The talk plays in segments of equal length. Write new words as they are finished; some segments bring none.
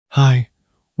Hi,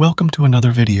 welcome to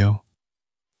another video.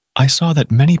 I saw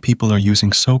that many people are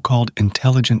using so-called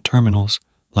intelligent terminals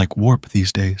like Warp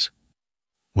these days.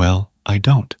 Well, I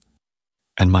don't.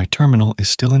 And my terminal is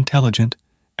still intelligent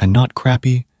and not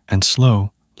crappy and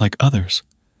slow like others.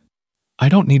 I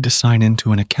don't need to sign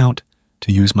into an account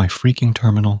to use my freaking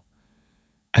terminal.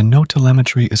 And no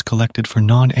telemetry is collected for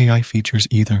non-AI features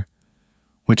either,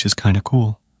 which is kinda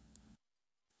cool.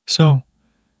 So,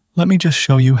 let me just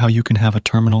show you how you can have a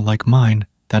terminal like mine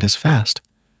that is fast,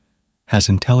 has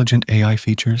intelligent AI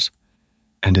features,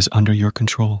 and is under your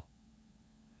control.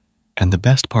 And the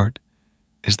best part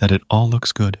is that it all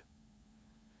looks good.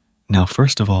 Now,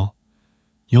 first of all,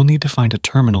 you'll need to find a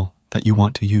terminal that you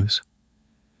want to use.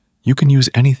 You can use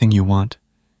anything you want,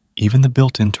 even the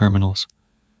built-in terminals,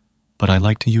 but I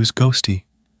like to use Ghostty.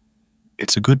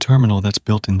 It's a good terminal that's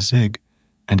built in Zig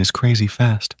and is crazy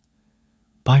fast.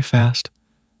 By fast,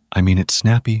 I mean it's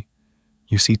snappy,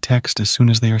 you see text as soon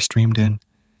as they are streamed in,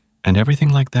 and everything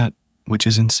like that, which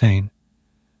is insane.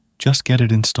 Just get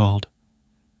it installed.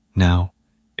 Now,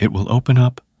 it will open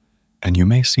up, and you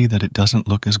may see that it doesn't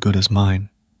look as good as mine.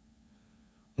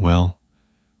 Well,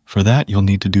 for that you'll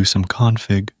need to do some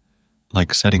config,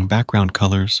 like setting background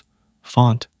colors,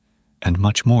 font, and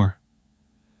much more.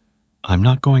 I'm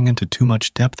not going into too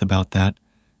much depth about that,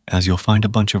 as you'll find a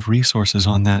bunch of resources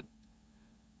on that.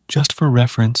 Just for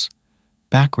reference,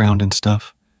 background and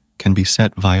stuff can be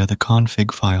set via the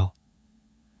config file.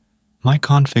 My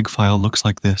config file looks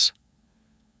like this.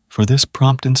 For this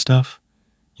prompt and stuff,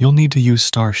 you'll need to use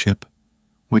Starship,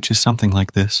 which is something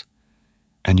like this,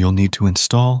 and you'll need to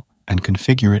install and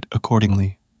configure it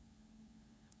accordingly.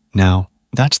 Now,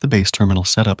 that's the base terminal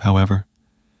setup, however.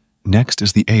 Next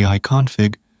is the AI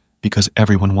config, because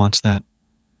everyone wants that.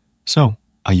 So,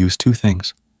 I use two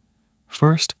things.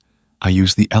 First, I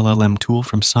use the LLM tool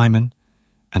from Simon,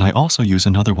 and I also use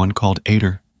another one called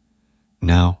Aider.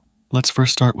 Now, let's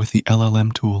first start with the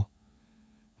LLM tool.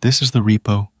 This is the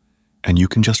repo, and you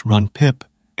can just run pip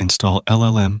install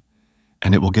LLM,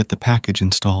 and it will get the package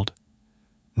installed.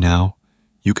 Now,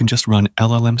 you can just run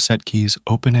LLM setkeys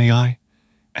OpenAI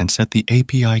and set the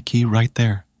API key right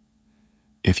there.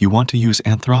 If you want to use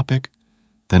Anthropic,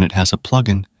 then it has a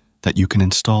plugin that you can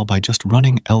install by just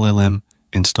running LLM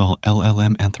install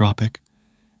LLM Anthropic,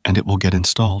 and it will get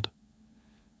installed.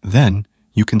 Then,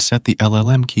 you can set the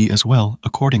LLM key as well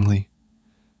accordingly.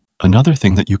 Another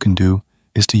thing that you can do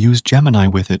is to use Gemini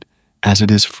with it, as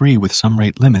it is free with some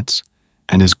rate limits,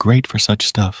 and is great for such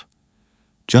stuff.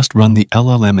 Just run the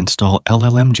LLM install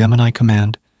LLM Gemini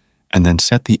command, and then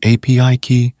set the API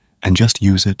key and just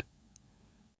use it.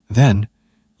 Then,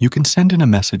 you can send in a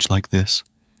message like this,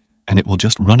 and it will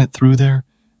just run it through there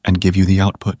and give you the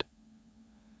output.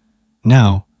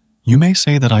 Now, you may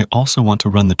say that I also want to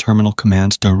run the terminal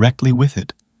commands directly with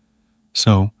it.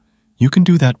 So, you can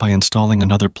do that by installing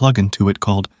another plugin to it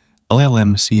called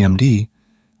LLM CMD,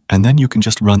 and then you can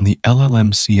just run the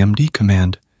LLM CMD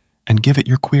command and give it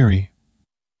your query.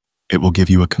 It will give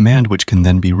you a command which can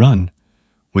then be run,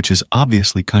 which is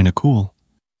obviously kinda cool.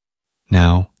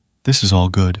 Now, this is all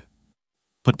good.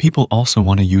 But people also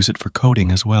want to use it for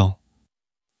coding as well.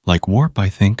 Like Warp, I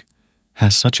think,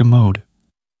 has such a mode.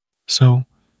 So,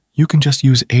 you can just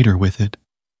use Aider with it.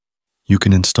 You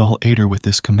can install Aider with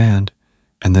this command,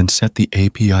 and then set the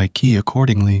API key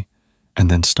accordingly,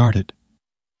 and then start it.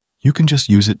 You can just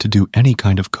use it to do any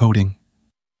kind of coding.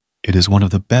 It is one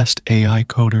of the best AI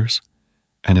coders,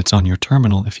 and it's on your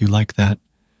terminal if you like that,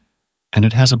 and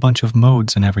it has a bunch of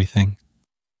modes and everything.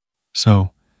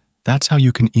 So, that's how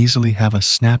you can easily have a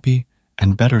snappy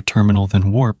and better terminal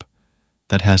than Warp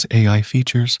that has AI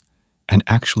features and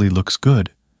actually looks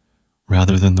good,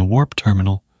 rather than the Warp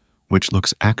terminal, which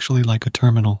looks actually like a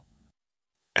terminal.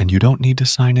 And you don't need to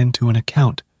sign into an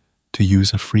account to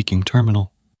use a freaking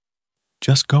terminal.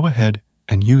 Just go ahead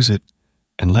and use it,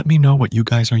 and let me know what you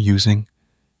guys are using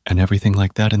and everything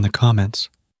like that in the comments.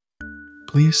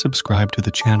 Please subscribe to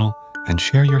the channel and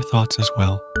share your thoughts as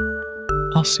well.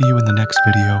 I'll see you in the next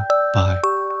video. Bye.